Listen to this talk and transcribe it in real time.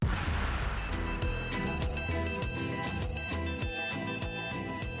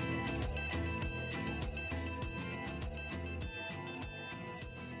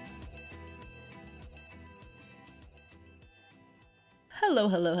Hello,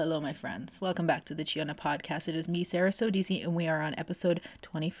 hello, hello, my friends. Welcome back to the Chiona podcast. It is me, Sarah Sodisi, and we are on episode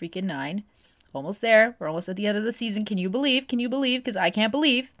 20 freaking 9. Almost there. We're almost at the end of the season. Can you believe? Can you believe? Because I can't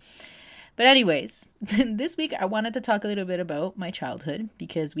believe. But anyways, this week I wanted to talk a little bit about my childhood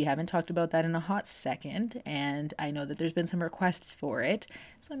because we haven't talked about that in a hot second, and I know that there's been some requests for it.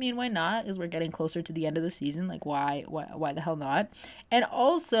 So I mean, why not? As we're getting closer to the end of the season, like why the hell not? And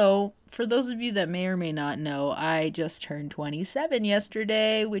also, for those of you that may or may not know, I just turned 27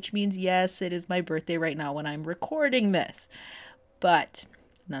 yesterday, which means yes, it is my birthday right now when I'm recording this. But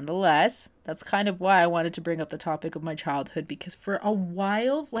nonetheless, that's kind of why I wanted to bring up the topic of my childhood, because for a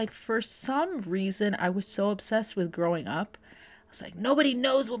while, like for some reason, I was so obsessed with growing up. I was like, nobody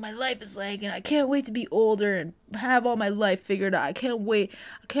knows what my life is like, and I can't wait to be older and have all my life figured out. I can't wait.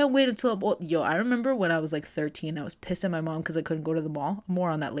 I can't wait until I'm old. Yo, I remember when I was like 13, I was pissed at my mom because I couldn't go to the mall. More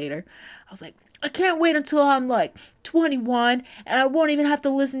on that later. I was like, I can't wait until I'm like 21 and I won't even have to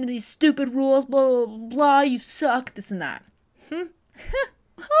listen to these stupid rules. Blah, blah, blah. You suck. This and that.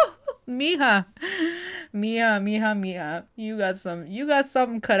 Mija, you got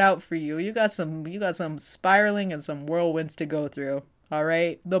something cut out for you. You got some spiraling and some whirlwinds to go through. All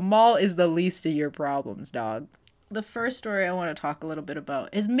right, the mall is the least of your problems, dog. The first story I want to talk a little bit about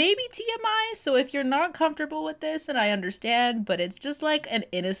is maybe TMI. So if you're not comfortable with this, and I understand, but it's just like an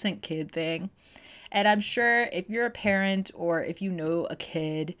innocent kid thing. And I'm sure if you're a parent or if you know a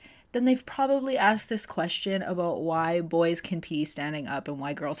kid, then they've probably asked this question about why boys can pee standing up and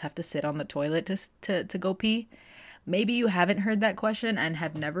why girls have to sit on the toilet to go pee. Maybe you haven't heard that question and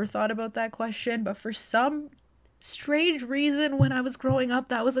have never thought about that question, but for some strange reason when I was growing up,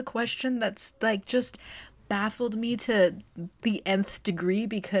 that was a question that's like just baffled me to the nth degree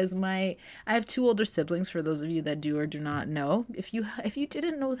because I have two older siblings, for those of you that do or do not know. If you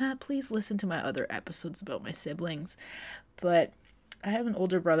didn't know that, please listen to my other episodes about my siblings. But I have an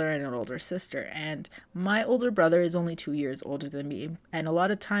older brother and an older sister, and my older brother is only 2 years older than me. And a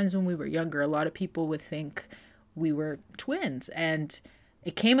lot of times when we were younger, a lot of people would think we were twins. And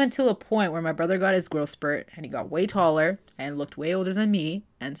it came until a point where my brother got his growth spurt and he got way taller and looked way older than me.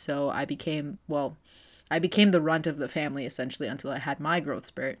 And so I became the runt of the family essentially until I had my growth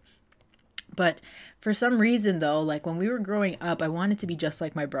spurt. But for some reason, though, like when we were growing up, I wanted to be just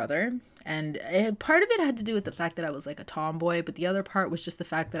like my brother. And part of it had to do with the fact that I was like a tomboy, but the other part was just the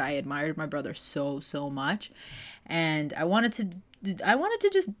fact that I admired my brother so much. And I wanted to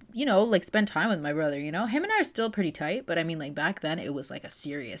just, like spend time with my brother, Him and I are still pretty tight, but I mean, like back then it was like a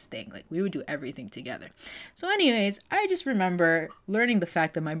serious thing. Like we would do everything together. So anyways, I just remember learning the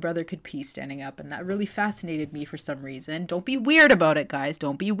fact that my brother could pee standing up, and that really fascinated me for some reason. Don't be weird about it, guys.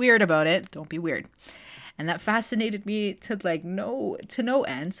 Don't be weird about it. Don't be weird. And that fascinated me to no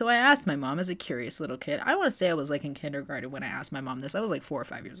end. So I asked my mom as a curious little kid. I want to say I was like in kindergarten when I asked my mom this. I was like 4 or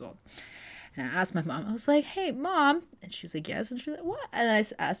 5 years old. And I asked my mom, I was like, hey, Mom. And she's like, yes. And she's like, what? And I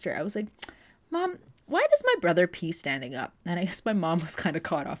asked her, I was like, Mom, why does my brother pee standing up? And I guess my mom was kind of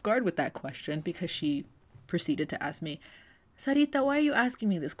caught off guard with that question because she proceeded to ask me, Sarita, why are you asking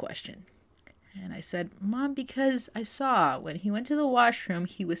me this question? And I said, Mom, because I saw when he went to the washroom,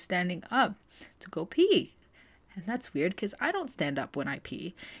 he was standing up to go pee. And that's weird because I don't stand up when I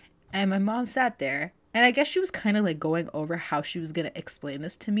pee. And my mom sat there, and I guess she was kind of like going over how she was going to explain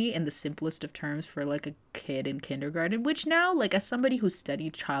this to me in the simplest of terms for like a kid in kindergarten, which now, like as somebody who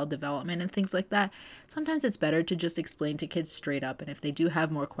studied child development and things like that, sometimes it's better to just explain to kids straight up. And if they do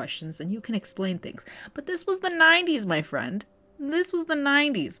have more questions, then you can explain things. But this was the 90s, my friend. This was the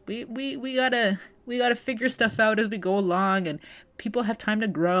 90s. We gotta figure stuff out as we go along, and people have time to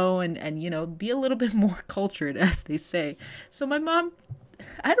grow and be a little bit more cultured, as they say. So my mom,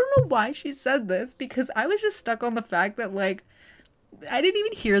 I don't know why she said this, because I was just stuck on the fact that like I didn't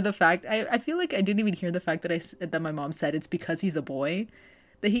even hear the fact. I feel like I didn't even hear the fact that my mom said it's because he's a boy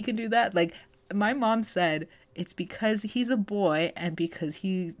that he can do that. Like my mom said it's because he's a boy and because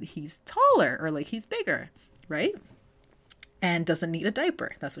he's taller or like he's bigger, right? And doesn't need a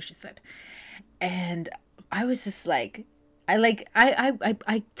diaper. That's what she said. And I was just like,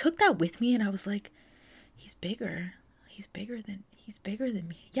 I took that with me, and I was like, he's bigger. He's bigger than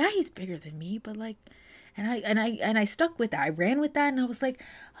me. Yeah, he's bigger than me, but like, and I stuck with that. I ran with that, and I was like,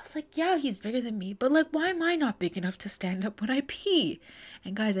 yeah, he's bigger than me, but like, why am I not big enough to stand up when I pee?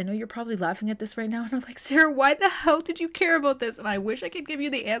 And guys, I know you're probably laughing at this right now, and I'm like, Sarah, why the hell did you care about this? And I wish I could give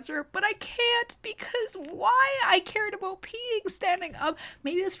you the answer, but I can't, because why I cared about peeing standing up,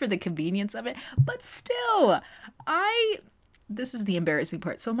 maybe it's for the convenience of it, but still, this is the embarrassing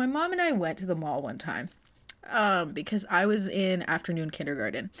part. So my mom and I went to the mall one time, Because I was in afternoon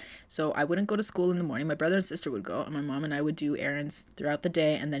kindergarten. So I wouldn't go to school in the morning. My brother and sister would go, and my mom and I would do errands throughout the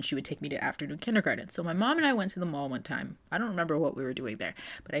day, and then she would take me to afternoon kindergarten. So my mom and I went to the mall one time. I don't remember what we were doing there,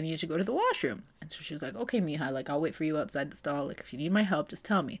 but I needed to go to the washroom. And so she was like, okay, Mija, like, I'll wait for you outside the stall. Like, if you need my help, just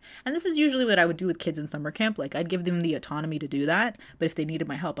tell me. And this is usually what I would do with kids in summer camp. Like, I'd give them the autonomy to do that, but if they needed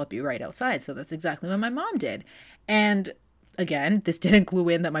my help, I'd be right outside. So that's exactly what my mom did. And again, this didn't clue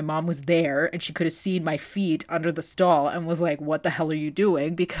in that my mom was there and she could have seen my feet under the stall and was like, what the hell are you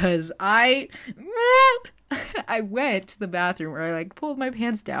doing? Because I went to the bathroom where I like pulled my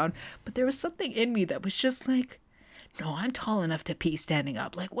pants down, but there was something in me that was just like, no, I'm tall enough to pee standing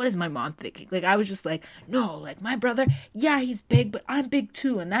up. Like, what is my mom thinking? Like, I was just like, no, like, my brother, yeah, he's big, but I'm big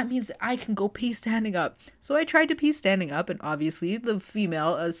too. And that means that I can go pee standing up. So I tried to pee standing up. And obviously, a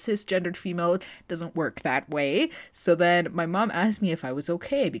cisgendered female, doesn't work that way. So then my mom asked me if I was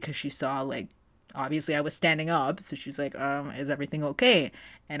okay because she saw, like, obviously I was standing up. So she was like, is everything okay?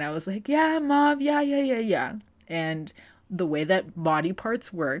 And I was like, yeah, mom, yeah. And the way that body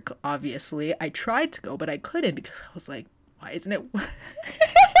parts work, obviously, I tried to go, but I couldn't because I was like, why isn't it?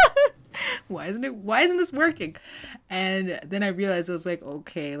 Why isn't this working? And then I realized I was like,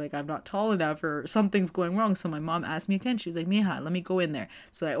 okay, like I'm not tall enough or something's going wrong. So my mom asked me again. She was like, Mija, let me go in there.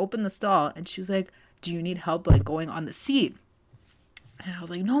 So I opened the stall and she was like, do you need help like going on the seat? And I was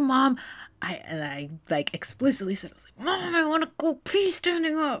like, no, mom. I like explicitly said, I was like, mom, I want to go pee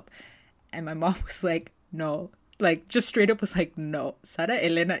standing up. And my mom was like, no. Like, just straight up was like, no, Sara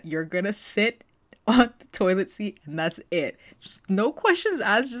Elena, you're gonna sit on the toilet seat and that's it. Just no questions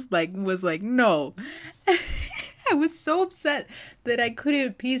asked, just like, was like, no. I was so upset that I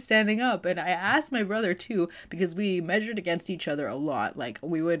couldn't pee standing up. And I asked my brother too, because we measured against each other a lot. Like,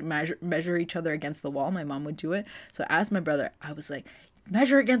 we would measure each other against the wall. My mom would do it. So I asked my brother, I was like,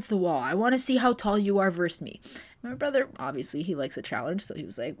 measure against the wall. I want to see how tall you are versus me. My brother, obviously, he likes a challenge, so he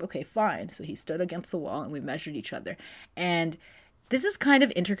was like, okay, fine. So he stood against the wall and we measured each other. And this is kind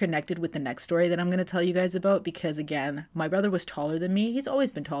of interconnected with the next story that I'm going to tell you guys about because, again, my brother was taller than me. He's always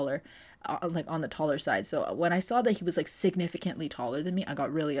been taller, like on the taller side. So when I saw that he was like significantly taller than me, I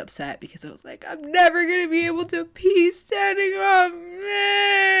got really upset because I was like, I'm never going to be able to pee standing up.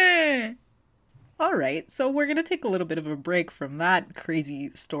 Meh. All right, so we're going to take a little bit of a break from that crazy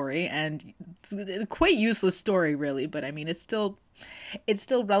story and quite useless story really, but I mean it's still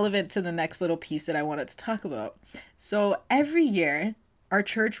relevant to the next little piece that I wanted to talk about. So every year our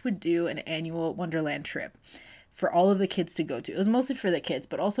church would do an annual Wonderland trip for all of the kids to go to. It was mostly for the kids,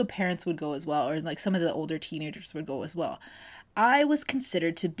 but also parents would go as well, or like some of the older teenagers would go as well. I was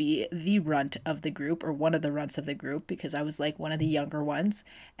considered to be the runt of the group, or one of the runts of the group, because I was like one of the younger ones.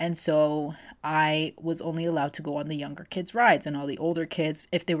 And so I was only allowed to go on the younger kids' rides, and all the older kids,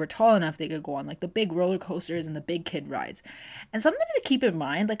 if they were tall enough, they could go on like the big roller coasters and the big kid rides. And something to keep in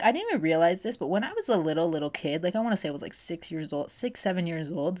mind, like I didn't even realize this, but when I was a little kid, like I want to say I was like 7 years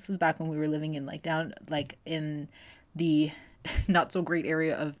old. This is back when we were living in like down, like in the not so great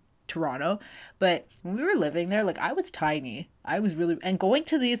area of Toronto, but when we were living there, like I was tiny. I was really, and going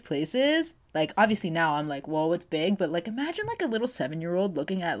to these places, like obviously now I'm like, whoa, it's big, but like imagine like a little 7-year-old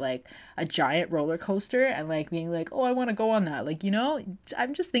looking at like a giant roller coaster and like being like, oh, I want to go on that. Like, you know,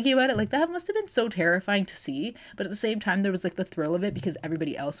 I'm just thinking about it, like that must have been so terrifying to see, but at the same time there was like the thrill of it because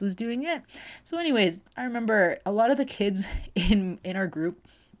everybody else was doing it. So anyways, I remember a lot of the kids in our group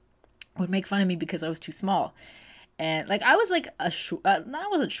would make fun of me because I was too small. And like I was like I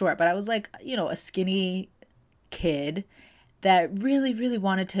wasn't short, but I was like, you know, a skinny kid that really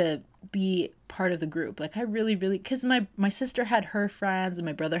wanted to be part of the group. Like I really because my sister had her friends and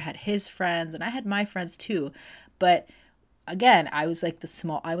my brother had his friends and I had my friends too. But again, I was like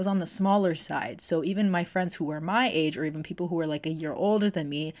I was on the smaller side. So even my friends who were my age or even people who were like a year older than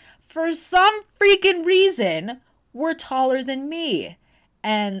me, for some freaking reason, were taller than me.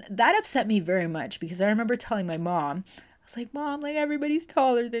 And that upset me very much because I remember telling my mom, I was like, Mom, like everybody's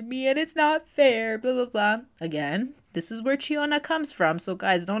taller than me and it's not fair, blah, blah, blah. Again, this is where Chiona comes from. So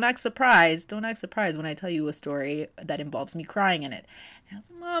guys, don't act surprised. Don't act surprised when I tell you a story that involves me crying in it. And I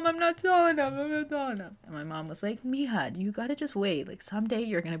was like, Mom, I'm not tall enough. And my mom was like, Mija, you gotta just wait. Like someday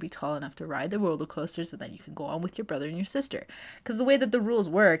you're gonna be tall enough to ride the roller coasters and then you can go on with your brother and your sister. Because the way that the rules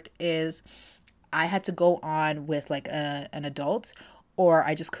worked is I had to go on with like an adult, or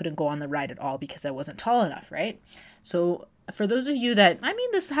I just couldn't go on the ride at all because I wasn't tall enough, right? So for those of you that, I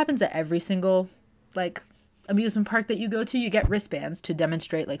mean, this happens at every single, like, amusement park that you go to, you get wristbands to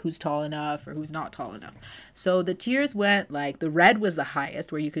demonstrate like who's tall enough or who's not tall enough. So the tiers went like the red was the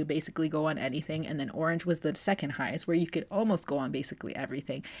highest, where you could basically go on anything, and then orange was the second highest, where you could almost go on basically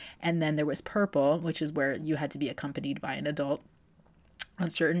everything. And then there was purple, which is where you had to be accompanied by an adult on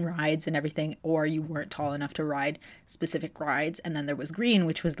certain rides and everything, or you weren't tall enough to ride specific rides. And then there was green,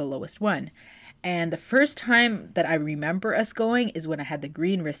 which was the lowest one. And the first time that I remember us going is when I had the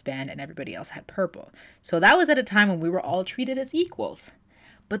green wristband and everybody else had purple. So that was at a time when we were all treated as equals.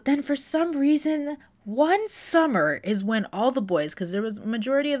 But then for some reason, one summer is when all the boys, because there was a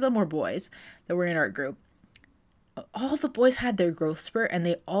majority of them were boys that were in our group, all the boys had their growth spurt and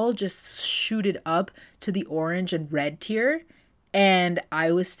they all just shooted up to the orange and red tier. And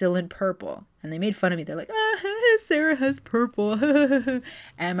I was still in purple. And they made fun of me. They're like, Sarah has purple.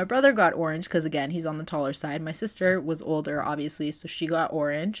 And my brother got orange because, again, he's on the taller side. My sister was older, obviously, so she got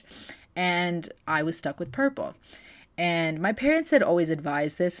orange. And I was stuck with purple. And my parents had always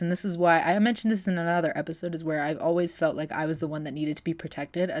advised this, and this is why I mentioned this in another episode, is where I've always felt like I was the one that needed to be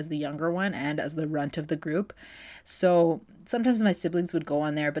protected as the younger one and as the runt of the group. So sometimes my siblings would go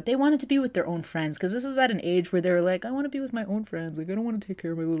on there, but they wanted to be with their own friends, because this is at an age where they were like, I want to be with my own friends. Like, I don't want to take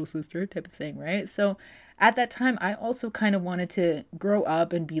care of my little sister type of thing, right? So at that time, I also kind of wanted to grow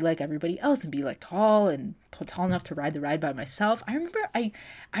up and be like everybody else and be like tall enough to ride the ride by myself. I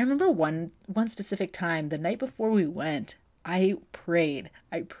remember one specific time, the night before we went, I prayed,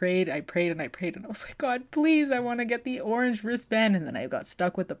 and I was like, God, please, I want to get the orange wristband. And then I got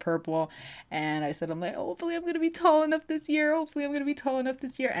stuck with the purple, and I said, I'm like, hopefully I'm going to be tall enough this year.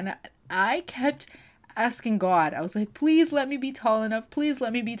 And I kept asking God, I was like, please let me be tall enough.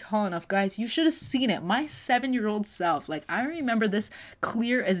 Guys, you should have seen it. My 7-year-old self, like, I remember this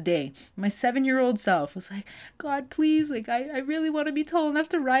clear as day. My 7-year-old self was like, God, please, like, I really want to be tall enough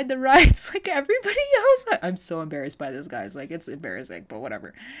to ride the rides like everybody else. I'm so embarrassed by this, guys. Like, it's embarrassing, but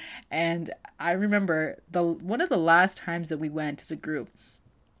whatever. And I remember one of the last times that we went as a group,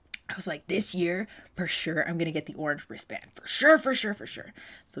 I was like, this year, for sure, I'm going to get the orange wristband. For sure.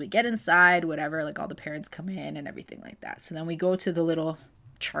 So we get inside, whatever, like all the parents come in and everything like that. So then we go to the little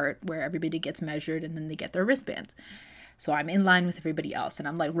chart where everybody gets measured and then they get their wristbands. So I'm in line with everybody else and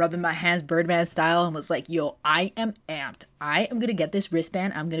I'm like rubbing my hands Birdman style and was like, yo, I am amped. I am going to get this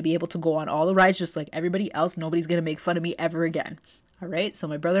wristband. I'm going to be able to go on all the rides just like everybody else. Nobody's going to make fun of me ever again. All right, so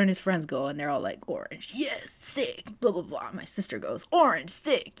my brother and his friends go, and they're all like, orange, yes, sick, blah, blah, blah. My sister goes, orange,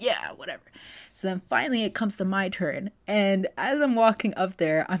 sick, yeah, whatever. So then finally it comes to my turn, and as I'm walking up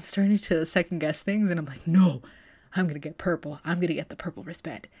there, I'm starting to second guess things, and I'm like, no, I'm going to get purple. I'm going to get the purple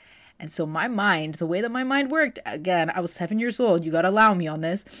wristband. And so my mind, the way that my mind worked, again, I was 7 years old. You got to allow me on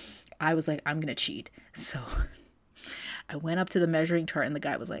this. I was like, I'm going to cheat. So I went up to the measuring chart, and the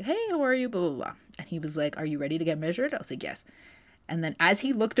guy was like, hey, how are you, blah, blah, blah. And he was like, are you ready to get measured? I was like, yes. And then as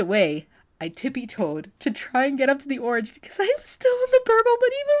he looked away, I tippy-toed to try and get up to the orange because I was still in the purple. But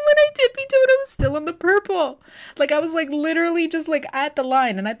even when I tippy-toed, I was still in the purple. Like, I was, like, literally just, like, at the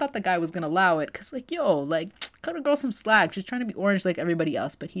line. And I thought the guy was going to allow it because, like, yo, like, cut a girl some slack. She's trying to be orange like everybody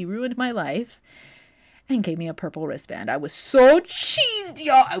else. But he ruined my life and gave me a purple wristband. I was so cheesed,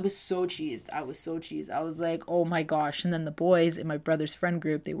 y'all. I was so cheesed. I was like, oh, my gosh. And then the boys in my brother's friend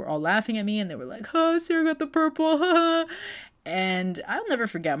group, they were all laughing at me. And they were like, oh, Sarah got the purple. And I'll never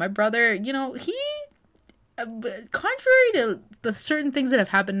forget my brother, you know, he, contrary to the certain things that have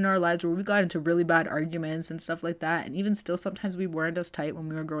happened in our lives where we got into really bad arguments and stuff like that, and even still sometimes we weren't as tight when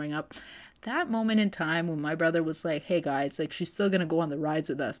we were growing up, that moment in time when my brother was like, hey guys, like, she's still gonna go on the rides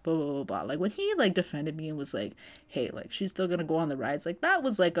with us, blah, blah, blah, blah. Like, when he, like, defended me and was like, hey, like, she's still gonna go on the rides, like, that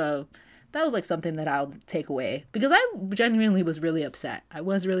was like something that I'll take away because I genuinely was really upset. I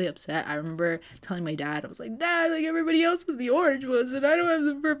remember telling my dad, I was like, Dad, like everybody else has the orange ones and I don't have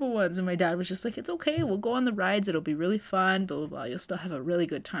the purple ones. And my dad was just like, it's okay. We'll go on the rides. It'll be really fun, blah, blah, blah. You'll still have a really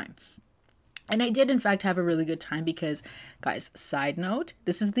good time. And I did, in fact, have a really good time because, guys, side note,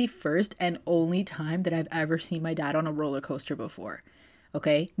 this is the first and only time that I've ever seen my dad on a roller coaster before.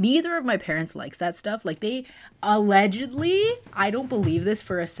 Okay, neither of my parents likes that stuff. Like, they allegedly, I don't believe this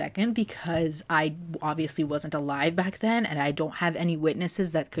for a second because I obviously wasn't alive back then and I don't have any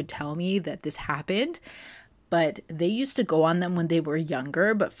witnesses that could tell me that this happened. But they used to go on them when they were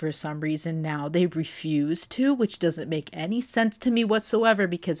younger, but for some reason now they refuse to, which doesn't make any sense to me whatsoever,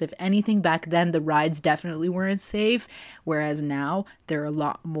 because if anything, back then the rides definitely weren't safe, whereas now they're a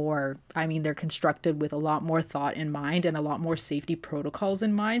lot more, I mean, they're constructed with a lot more thought in mind and a lot more safety protocols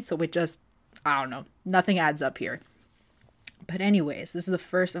in mind, so it just, I don't know, nothing adds up here. But anyways, this is the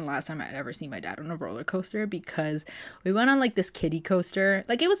first and last time I'd ever seen my dad on a roller coaster because we went on like this kiddie coaster.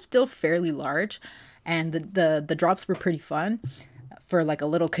 Like, it was still fairly large. and the drops were pretty fun for like a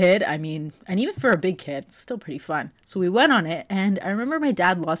little kid. I mean, and even for a big kid, still pretty fun. So we went on it, and I remember my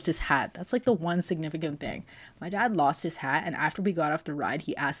dad lost his hat. That's like the one significant thing. My dad lost his hat, and after we got off the ride,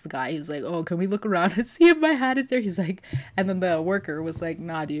 he asked the guy, he was like, "Oh, can we look around and see if my hat is there?" He's like, and then the worker was like,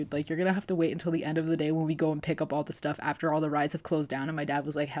 "Nah, dude, like you're gonna have to wait until the end of the day when we go and pick up all the stuff after all the rides have closed down." And my dad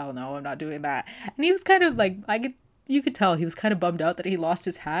was like, "Hell no, I'm not doing that." And he was kind of like, you could tell he was kind of bummed out that he lost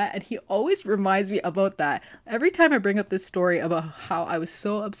his hat, and he always reminds me about that. Every time I bring up this story about how I was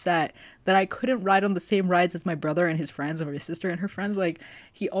so upset that I couldn't ride on the same rides as my brother and his friends, or his sister and her friends, like,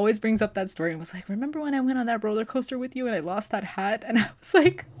 he always brings up that story and was like, "Remember when I went on that roller coaster with you and I lost that hat?" And I was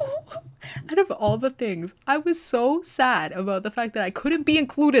like, oh. Out of all the things, I was so sad about the fact that I couldn't be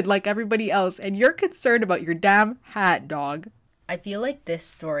included like everybody else, and you're concerned about your damn hat, dog. I feel like this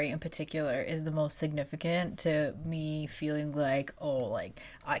story in particular is the most significant to me, feeling like, oh, like,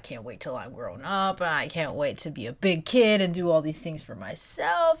 I can't wait till I'm grown up, and I can't wait to be a big kid and do all these things for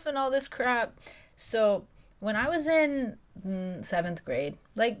myself and all this crap. So when I was in seventh grade,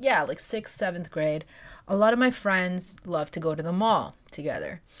 like, yeah, like sixth, seventh grade, a lot of my friends loved to go to the mall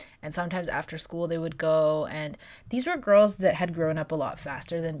together. And sometimes after school they would go, and these were girls that had grown up a lot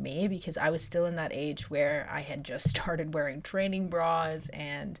faster than me, because I was still in that age where I had just started wearing training bras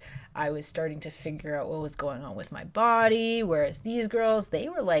and I was starting to figure out what was going on with my body, whereas these girls, they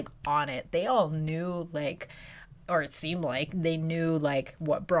were like on it. They all knew, like, or it seemed like they knew like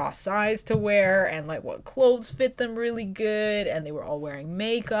what bra size to wear and like what clothes fit them really good, and they were all wearing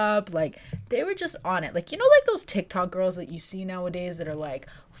makeup. Like, they were just on it. Like, you know, like those TikTok girls that you see nowadays that are like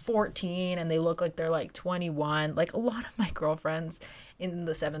 14 and they look like they're like 21. Like, a lot of my girlfriends in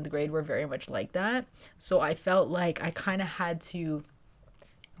the seventh grade were very much like that. So I felt like I kind of had to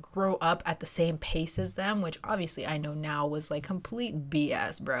grow up at the same pace as them, which obviously I know now was like complete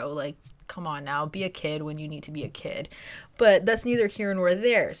BS, bro. Like, come on now, be a kid when you need to be a kid. But that's neither here nor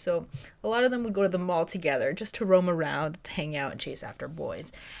there. So a lot of them would go to the mall together just to roam around, to hang out and chase after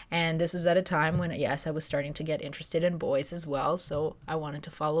boys. And this was at a time when, yes, I was starting to get interested in boys as well. So I wanted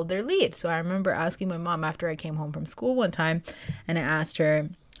to follow their lead. So I remember asking my mom after I came home from school one time, and I asked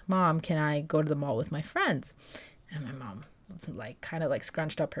her, "Mom, can I go to the mall with my friends?" And my mom like kind of like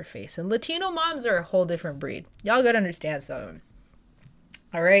scrunched up her face. And Latino moms are a whole different breed. Y'all gotta understand something.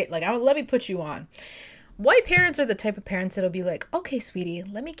 All right, like, let me put you on. White parents are the type of parents that'll be like, "Okay, sweetie,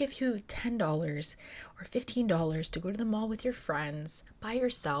 let me give you $10 or $15 to go to the mall with your friends by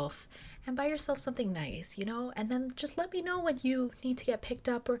yourself, and buy yourself something nice, you know, and then just let me know when you need to get picked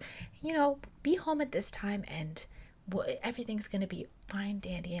up, or, you know, be home at this time, and everything's gonna be fine,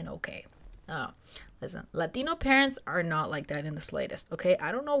 dandy, and okay." Oh, listen, Latino parents are not like that in the slightest, okay?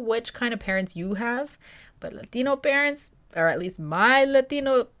 I don't know which kind of parents you have, but Latino parents, or at least my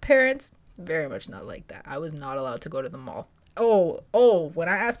Latino parents, very much not like that. I was not allowed to go to the mall. When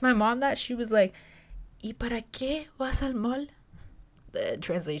I asked my mom that, she was like, "¿Y para qué vas al mall?" The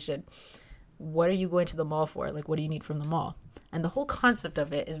translation, what are you going to the mall for? Like, what do you need from the mall? And the whole concept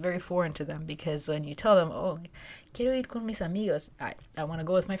of it is very foreign to them, because when you tell them, "Oh, quiero ir con mis amigos," I want to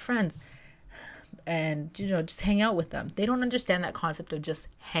go with my friends and, you know, just hang out with them. They don't understand that concept of just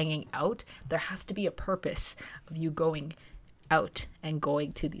hanging out. There has to be a purpose of you going out and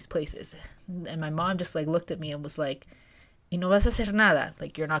going to these places. And my mom just like looked at me and was like, "Y no vas a hacer nada,"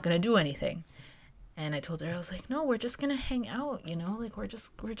 like, you're not going to do anything. And I told her, I was like, "No, we're just going to hang out, you know, like, we're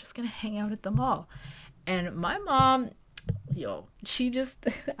just going to hang out at the mall." And my mom, she just,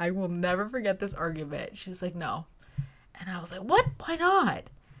 I will never forget this argument. She was like, "No." And I was like, "What? Why not?"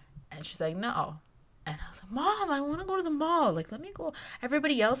 And she's like, "No." And I was like, "Mom, I want to go to the mall. Like, let me go.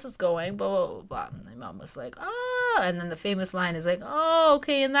 Everybody else is going, blah, blah, blah, blah." And my mom was like, "Oh." And then the famous line is like, "Oh,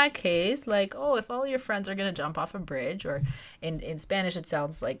 okay, in that case, like, oh, if all your friends are going to jump off a bridge," or in Spanish, it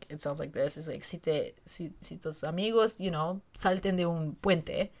sounds like this. It's like, si tus amigos, you know, salten de un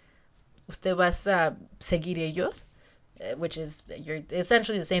puente, usted vas a seguir ellos," which is, you're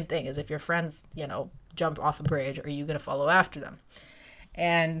essentially the same thing as if your friends, you know, jump off a bridge, are you going to follow after them?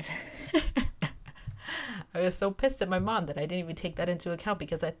 And I was so pissed at my mom that I didn't even take that into account,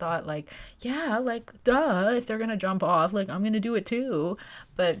 because I thought, like, yeah, like, duh, if they're going to jump off, like, I'm going to do it too.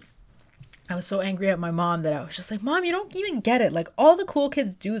 But I was so angry at my mom that I was just like, "Mom, you don't even get it. Like, all the cool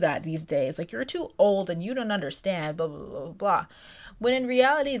kids do that these days. Like, you're too old and you don't understand, blah, blah, blah, blah." When in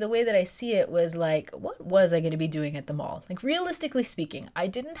reality, the way that I see it was like, what was I going to be doing at the mall? Like, realistically speaking, I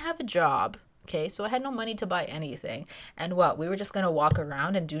didn't have a job. Okay, so I had no money to buy anything. And what, we were just going to walk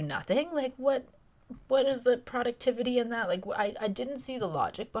around and do nothing? Like, what is the productivity in that? Like, I didn't see the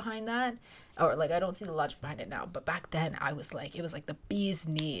logic behind that. Or, like, I don't see the logic behind it now. But back then, I was like, it was like the bee's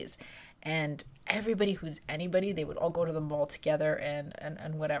knees. and everybody who's anybody, they would all go to the mall together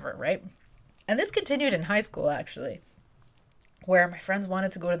and whatever, right? And this continued in high school, actually, where my friends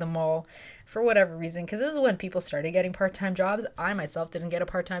wanted to go to the mall for whatever reason, because this is when people started getting part-time jobs. I myself didn't get a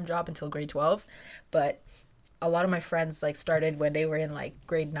part-time job until grade 12, but a lot of my friends like started when they were in like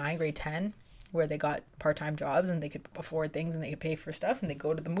grade 9, grade 10, where they got part-time jobs and they could afford things and they could pay for stuff and they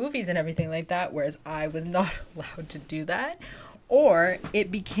go to the movies and everything like that, whereas I was not allowed to do that, or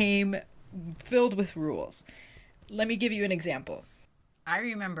it became filled with rules. Let me give you an example. I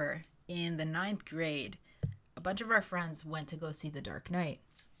remember in the 9th grade, a bunch of our friends went to go see The Dark Knight,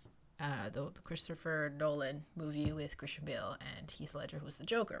 the Christopher Nolan movie with Christian Bale and Heath Ledger, who's the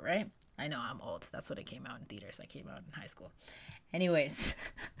Joker, right? I know, I'm old. That's what it came out in theaters. I came out in high school. Anyways,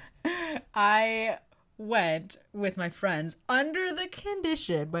 I went with my friends under the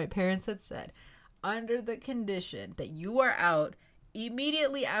condition, my parents had said, under the condition that you are out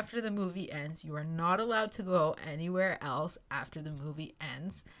immediately after the movie ends. You are not allowed to go anywhere else after the movie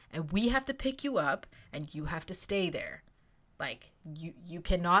ends, and we have to pick you up and you have to stay there. Like, you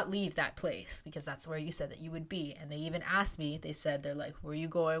cannot leave that place because that's where you said that you would be. And they even asked me, they said, they're like, who are you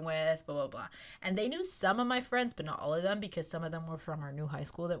going with, blah blah blah. And they knew some of my friends, but not all of them, because some of them were from our new high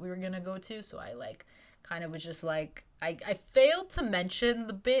school that we were gonna go to. So I like kind of was just like, I failed to mention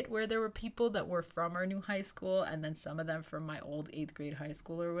the bit where there were people that were from our new high school and then some of them from my old 8th grade high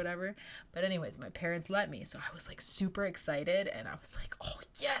school or whatever. But anyways, my parents let me. So I was like super excited and I was like, oh,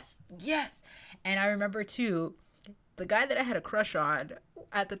 yes, yes. And I remember too, the guy that I had a crush on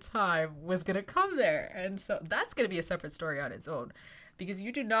at the time was going to come there. And so that's going to be a separate story on its own, because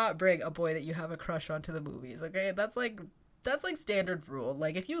you do not bring a boy that you have a crush on to the movies, okay? That's like standard rule.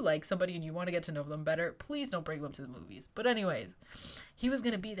 Like, if you like somebody and you want to get to know them better, please don't bring them to the movies. But anyways, he was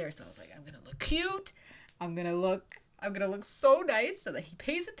going to be there. So I was like, I'm going to look cute. I'm going to look so nice so that he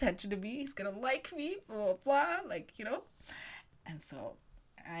pays attention to me. He's going to like me, blah, blah, blah, like, you know? And so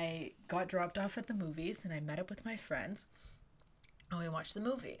I got dropped off at the movies and I met up with my friends and we watched the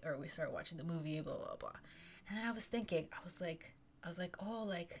movie, or we started watching the movie, blah, blah, blah. And then I was thinking, I was like, oh,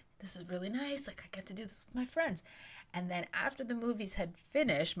 like, this is really nice. Like, I get to do this with my friends. And then after the movies had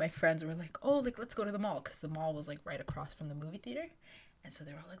finished, my friends were like, oh, like, let's go to the mall. Because the mall was, like, right across from the movie theater. And so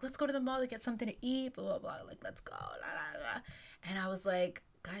they were like, let's go to the mall to get something to eat, blah, blah, blah. Like, let's go, la, la, la. And I was like,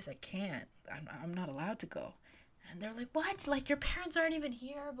 guys, I can't. I'm not allowed to go. And they're like, what? Like, your parents aren't even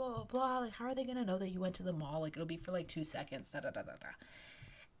here, blah, blah, blah. Like, how are they going to know that you went to the mall? Like, it'll be for, like, 2 seconds, da, da, da, da, da.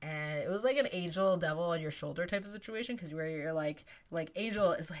 And it was like an angel devil on your shoulder type of situation, because where you're like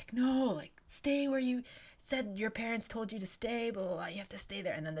angel is like, no, like, stay where you said your parents told you to stay, blah, blah, blah, you have to stay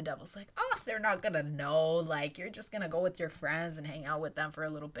there. And then the devil's like, oh, they're not gonna know, like, you're just gonna go with your friends and hang out with them for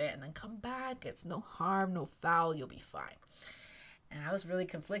a little bit and then come back. It's no harm, no foul, you'll be fine. And I was really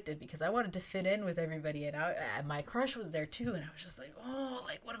conflicted because I wanted to fit in with everybody, and my crush was there too, and I was just like, oh,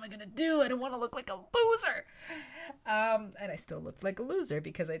 like, what am I gonna do? I don't want to look like a loser. And I still looked like a loser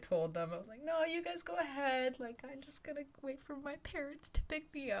because I told them, I was like, no, you guys go ahead. Like, I'm just gonna wait for my parents to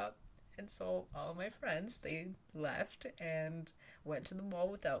pick me up. And so all my friends, they left and went to the mall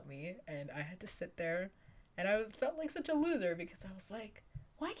without me, and I had to sit there, and I felt like such a loser because I was like,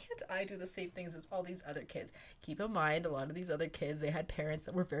 why can't I do the same things as all these other kids? Keep in mind, a lot of these other kids, they had parents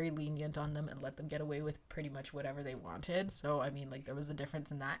that were very lenient on them and let them get away with pretty much whatever they wanted. So, I mean, like, there was a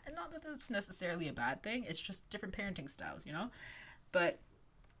difference in that. And not that that's necessarily a bad thing. It's just different parenting styles, you know? But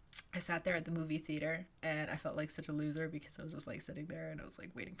I sat there at the movie theater and I felt like such a loser because I was just, like, sitting there and I was,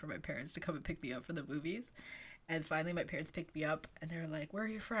 like, waiting for my parents to come and pick me up for the movies. And finally, my parents picked me up and they were like, where are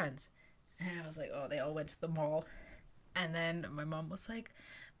your friends? And I was like, oh, they all went to the mall. And then my mom was like,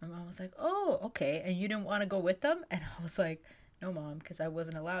 oh, okay. And you didn't want to go with them? And I was like, no, Mom, because I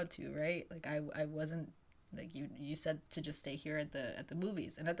wasn't allowed to, right? Like, I wasn't, like, you said to just stay here at the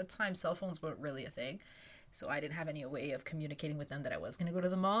movies. And at the time, cell phones weren't really a thing. So I didn't have any way of communicating with them that I was going to go to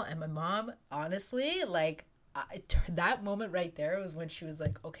the mall. And my mom, honestly, like, that moment right there was when she was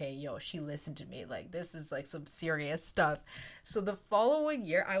like, okay, yo, she listened to me. Like, this is, like, some serious stuff. So the following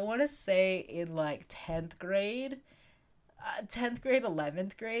year, I want to say in, like, 10th grade,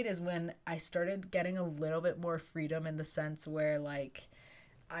 11th grade is when I started getting a little bit more freedom, in the sense where, like,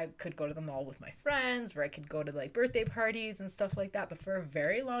 I could go to the mall with my friends, where I could go to, like, birthday parties and stuff like that. But for a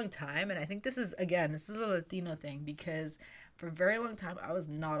very long time, and I think this is a Latino thing, because for a very long time, I was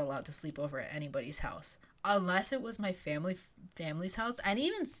not allowed to sleep over at anybody's house unless it was my family's house. And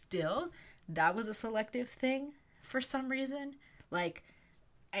even still, that was a selective thing for some reason. Like,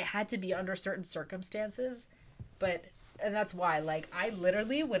 it had to be under certain circumstances, but And that's why, like, I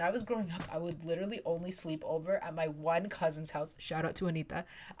literally, when I was growing up, I would literally only sleep over at my one cousin's house. Shout out to Anita.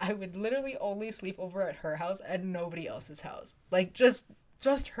 I would literally only sleep over at her house and nobody else's house. Like, just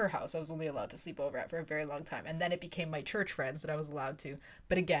her house I was only allowed to sleep over at for a very long time. And then it became my church friends that I was allowed to.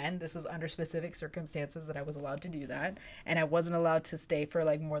 But again, this was under specific circumstances that I was allowed to do that. And I wasn't allowed to stay for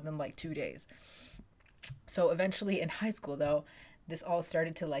like more than like 2 days. So eventually in high school, though, this all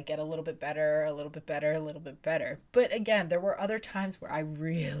started to like get a little bit better, a little bit better, a little bit better. But again, there were other times where I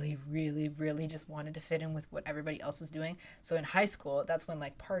really, really, really just wanted to fit in with what everybody else was doing. So in high school, that's when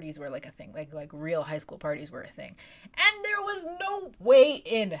like parties were like a thing, like real high school parties were a thing. And there was no way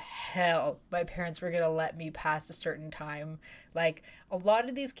in hell my parents were gonna let me pass a certain time. Like a lot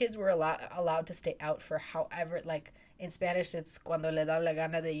of these kids were allowed to stay out for however, like in Spanish it's cuando le da la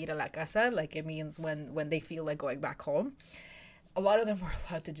gana de ir a la casa, like it means when they feel like going back home. A lot of them were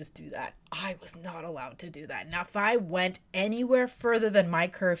allowed to just do that. I was not allowed to do that. Now, if I went anywhere further than my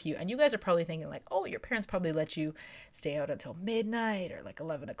curfew, and you guys are probably thinking like, oh, your parents probably let you stay out until midnight or like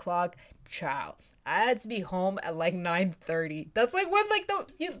 11 o'clock. Ciao. I had to be home at like 9:30. That's like when like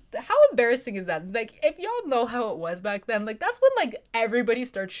how embarrassing is that? Like if y'all know how it was back then, like that's when like everybody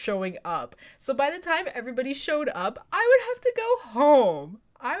starts showing up. So by the time everybody showed up, I would have to go home.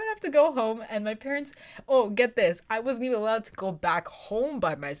 And my parents, oh, get this, I wasn't even allowed to go back home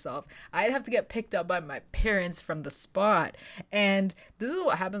by myself. I'd have to get picked up by my parents from the spot. And this is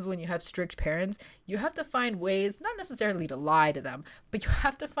what happens when you have strict parents. You have to find ways, not necessarily to lie to them, but you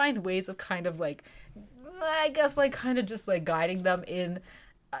have to find ways of kind of like, I guess like kind of just like guiding them into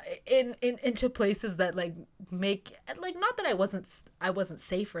places that like make like not that I wasn't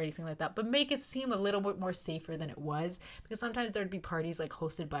safe or anything like that, but make it seem a little bit more safer than it was, because sometimes there'd be parties like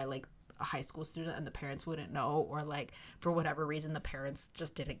hosted by like a high school student and the parents wouldn't know, or like for whatever reason the parents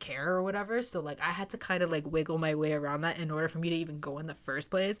just didn't care or whatever. So like I had to kind of like wiggle my way around that in order for me to even go in the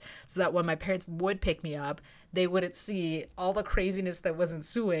first place, so that when my parents would pick me up, they wouldn't see all the craziness that was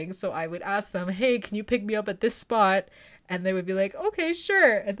ensuing. So I would ask them, hey, can you pick me up at this spot? And they would be like, okay,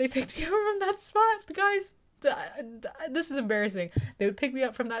 sure. And they picked me up from that spot. The guys, this is embarrassing. They would pick me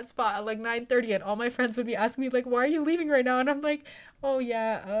up from that spot at like 9:30, and all my friends would be asking me like, why are you leaving right now? And I'm like, oh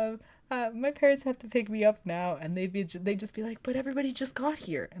yeah, my parents have to pick me up now. And they'd just be like, but everybody just got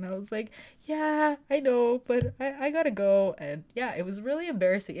here. And I was like, yeah, I know, but I gotta go. And yeah, it was really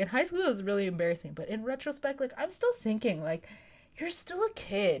embarrassing. In high school, it was really embarrassing. But in retrospect, like I'm still thinking like, you're still a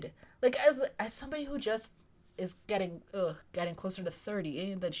kid. Like as somebody who just is getting closer to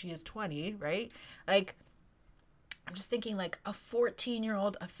 30 than she is 20, right? Like I'm just thinking like a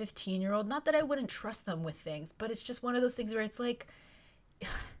 14-year-old, a 15-year-old, not that I wouldn't trust them with things, but it's just one of those things where it's like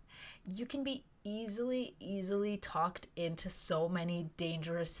you can be easily talked into so many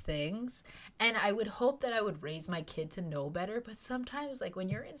dangerous things. And I would hope that I would raise my kid to know better, but sometimes like when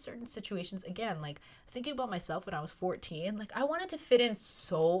you're in certain situations, again, like thinking about myself when I was 14, like I wanted to fit in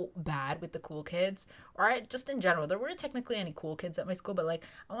so bad with the cool kids, or just in general, there weren't technically any cool kids at my school, but like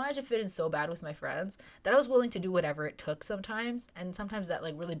I wanted to fit in so bad with my friends that I was willing to do whatever it took sometimes, and sometimes that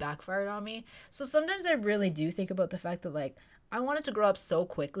like really backfired on me. So sometimes I really do think about the fact that like I wanted to grow up so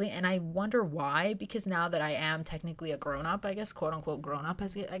quickly, and I wonder why, because now that I am technically a grown-up, I guess, quote-unquote grown-up,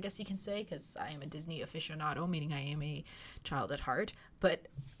 as I guess you can say, because I am a Disney aficionado, meaning I am a child at heart, but,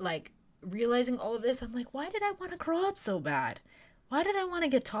 like, realizing all of this, I'm like, why did I want to grow up so bad? Why did I want to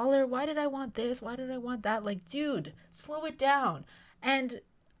get taller? Why did I want this? Why did I want that? Like, dude, slow it down. And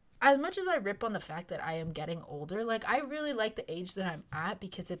as much as I rip on the fact that I am getting older, like I really like the age that I'm at,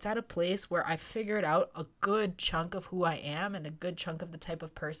 because it's at a place where I figured out a good chunk of who I am and a good chunk of the type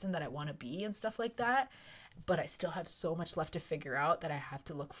of person that I want to be and stuff like that. But I still have so much left to figure out that I have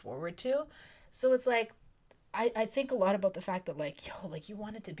to look forward to. So it's like, I think a lot about the fact that like, yo, like you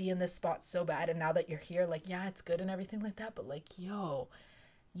wanted to be in this spot so bad, and now that you're here, like, yeah, it's good and everything like that, but like, yo,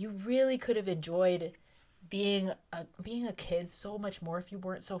 you really could have enjoyed being a kid so much more if you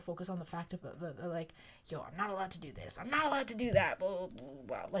weren't so focused on the fact of the like, yo, I'm not allowed to do this, I'm not allowed to do that, blah, blah,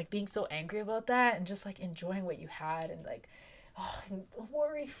 blah. Like being so angry about that, and just like enjoying what you had, and like, oh,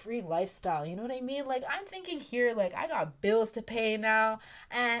 worry-free lifestyle, you know what I mean? Like I'm thinking here, like I got bills to pay now,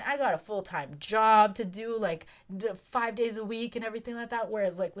 and I got a full-time job to do like 5 days a week and everything like that,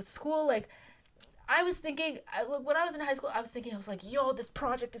 whereas like with school, like I was thinking, when I was in high school, I was like, yo, this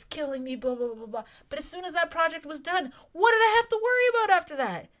project is killing me, blah, blah, blah, blah. But as soon as that project was done, what did I have to worry about after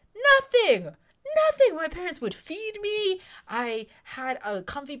that? Nothing. My parents would feed me. I had a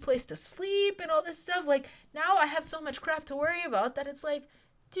comfy place to sleep and all this stuff. Like, now I have so much crap to worry about that it's like,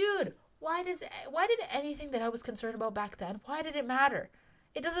 dude, why did anything that I was concerned about back then, why did it matter?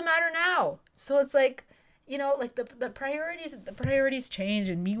 It doesn't matter now. So it's like, like the priorities change,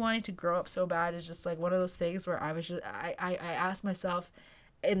 and me wanting to grow up so bad is just like one of those things where I asked myself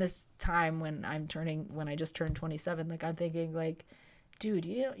in this time when I just turned 27, like I'm thinking like, dude,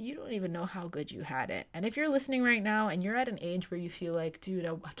 you don't even know how good you had it. And if you're listening right now and you're at an age where you feel like, dude,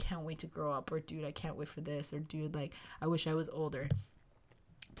 I can't wait to grow up, or dude, I can't wait for this, or dude, like I wish I was older,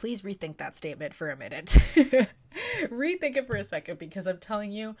 please rethink that statement for a minute. Rethink it for a second, because I'm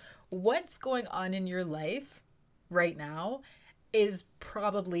telling you, what's going on in your life right now is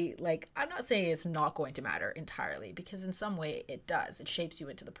probably, like, I'm not saying it's not going to matter entirely, because in some way it does. It shapes you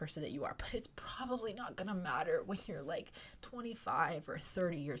into the person that you are, but it's probably not going to matter when you're like 25 or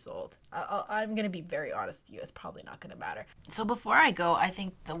 30 years old. I'm going to be very honest with you. It's probably not going to matter. So before I go, I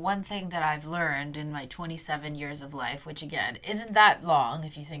think the one thing that I've learned in my 27 years of life, which again isn't that long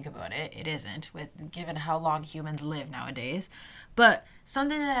if you think about it, it isn't, with given how long humans live nowadays, but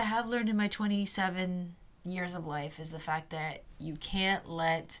something that I have learned in my 27 years of life is the fact that you can't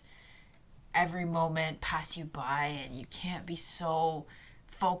let every moment pass you by, and you can't be so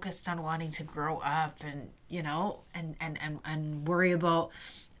focused on wanting to grow up, and and worry about,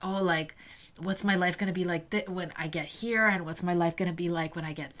 oh, like, what's my life going to be like when I get here, and what's my life going to be like when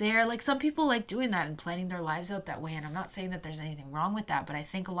I get there. Like, some people like doing that and planning their lives out that way, and I'm not saying that there's anything wrong with that, but I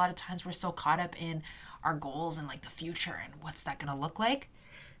think a lot of times we're so caught up in our goals and like the future and what's that going to look like,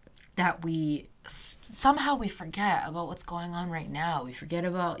 that we somehow we forget about what's going on right now. We forget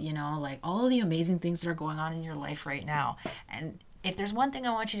about, like, all of the amazing things that are going on in your life right now. And if there's one thing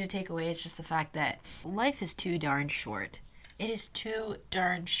I want you to take away, it's just the fact that life is too darn short. It is too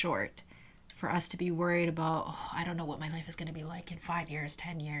darn short for us to be worried about, oh, I don't know what my life is going to be like in 5 years,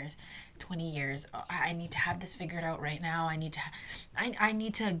 10 years, 20 years. I need to have this figured out right now. I need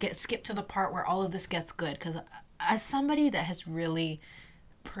to skip to the part where all of this gets good. Because as somebody that has really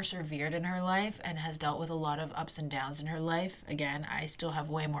persevered in her life and has dealt with a lot of ups and downs in her life. Again, I still have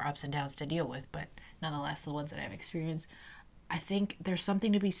way more ups and downs to deal with, but nonetheless, the ones that I've experienced, I think there's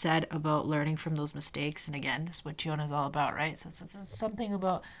something to be said about learning from those mistakes. And again, this is what Chiona is all about, right? So it's something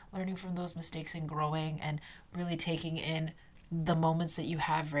about learning from those mistakes and growing and really taking in the moments that you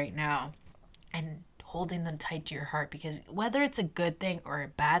have right now and holding them tight to your heart, because whether it's a good thing or a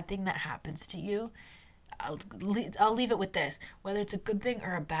bad thing that happens to you, I'll leave it with this. Whether it's a good thing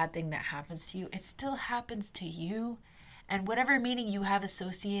or a bad thing that happens to you, it still happens to you. And whatever meaning you have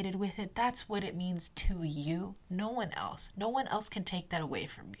associated with it, that's what it means to you. No one else. No one else can take that away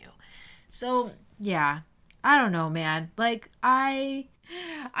from you. So, yeah. I don't know, man. Like, I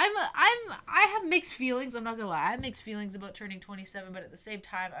have mixed feelings. I'm not gonna lie. I have mixed feelings about turning 27, but at the same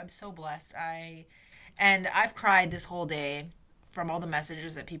time, I'm so blessed. And I've cried this whole day from all the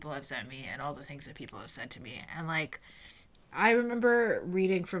messages that people have sent me and all the things that people have said to me. And like, I remember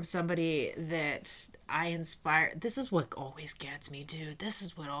reading from somebody that I inspire. This is what always gets me, dude. This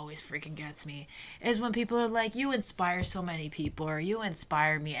is what always freaking gets me, is when people are like, you inspire so many people, or you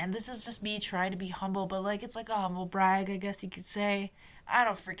inspire me. And this is just me trying to be humble, but like, it's like a humble brag, I guess you could say. I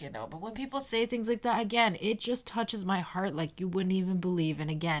don't freaking know. But when people say things like that, again, it just touches my heart like you wouldn't even believe. And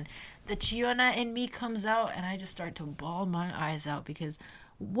again, the Chiona in me comes out, and I just start to bawl my eyes out, because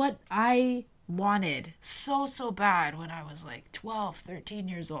what I wanted so bad when I was like 12, 13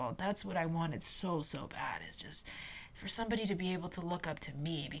 years old, that's what I wanted so bad, is just for somebody to be able to look up to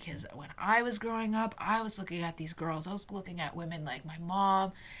me. Because when I was growing up, I was looking at these girls. I was looking at women like my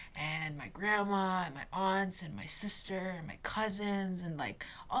mom and my grandma and my aunts and my sister and my cousins and like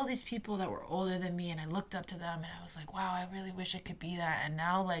all these people that were older than me, and I looked up to them and I was like, wow, I really wish I could be that. And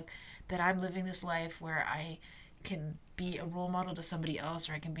now, like, that I'm living this life where I can be a role model to somebody else,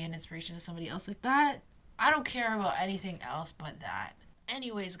 or I can be an inspiration to somebody else, like that, I don't care about anything else but that.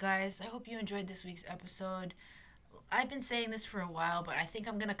 Anyways, guys, I hope you enjoyed this week's episode. I've been saying this for a while, but I think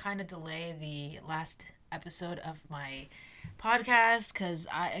I'm going to kind of delay the last episode of my podcast, because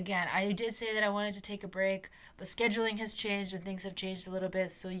I did say that I wanted to take a break, but scheduling has changed and things have changed a little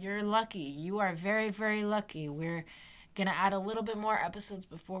bit. So you're lucky. You are very, very lucky. We're going to add a little bit more episodes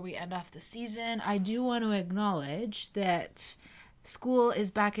before we end off the season. I do want to acknowledge that school is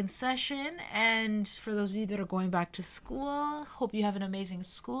back in session, and for those of you that are going back to school, hope you have an amazing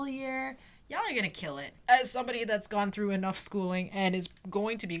school year. Y'all are going to kill it. As somebody that's gone through enough schooling and is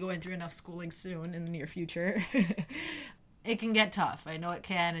going to be going through enough schooling soon in the near future, it can get tough. I know it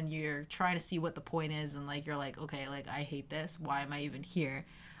can, and you're trying to see what the point is, and like, you're like, okay, like, I hate this. Why am I even here?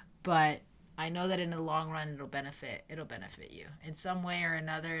 But I know that in the long run, it'll benefit you. In some way or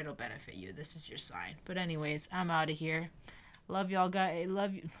another, it'll benefit you. This is your sign. But anyways, I'm out of here. Love y'all, guys.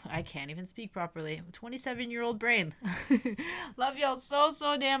 Love you. I can't even speak properly. 27-year-old brain. Love y'all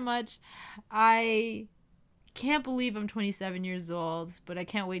so damn much. I Can't believe I'm 27 years old, but I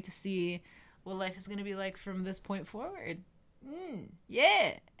can't wait to see what life is going to be like from this point forward.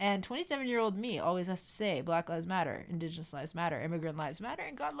 Yeah. And 27-year-old me always has to say Black Lives Matter, Indigenous Lives Matter, Immigrant Lives Matter,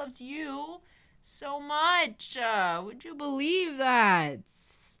 and God loves you so much. Would you believe that?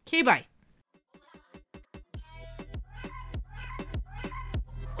 Okay, bye.